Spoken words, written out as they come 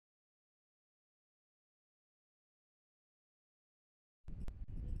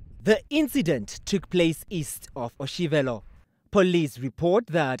The incident took place east of Oshikoto. Police report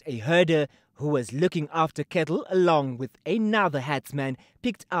that a herder who was looking after cattle along with another herdsman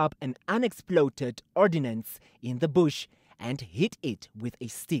picked up an unexploded ordnance in the bush and hit it with a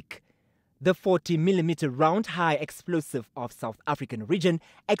stick. The 40mm round high explosive of South African origin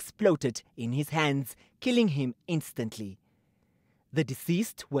exploded in his hands, killing him instantly. The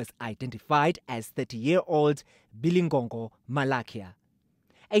deceased was identified as 30-year-old Bilingongo Malakia.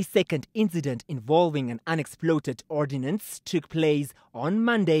 A second incident involving an unexploded ordnance took place on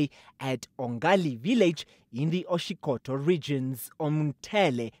Monday at Ongali village in the Oshikoto region's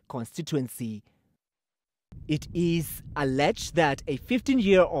Omtele constituency. It is alleged that a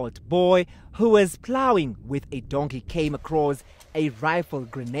 15-year-old boy who was plowing with a donkey came across a rifle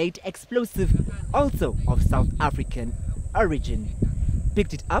grenade explosive, also of South African origin,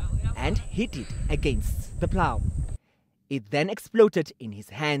 picked it up and hit it against the plow. It then exploded in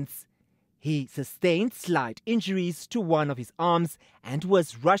his hands. He sustained slight injuries to one of his arms and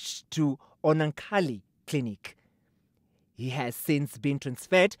was rushed to Onankali Clinic. He has since been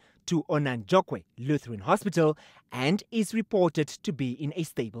transferred to Onanjokwe Lutheran Hospital and is reported to be in a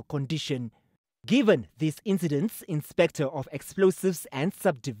stable condition. Given these incidents, Inspector of Explosives and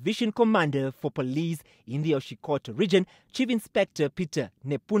Subdivision Commander for Police in the Oshikoto region, Chief Inspector Peter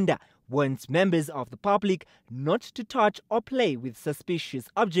Nepunda, warns members of the public not to touch or play with suspicious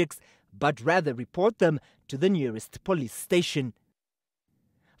objects, but rather report them to the nearest police station.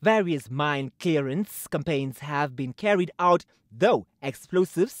 Various mine clearance campaigns have been carried out, though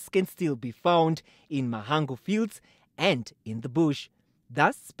explosives can still be found in mahango fields and in the bush.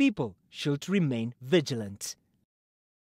 Thus, people should remain vigilant.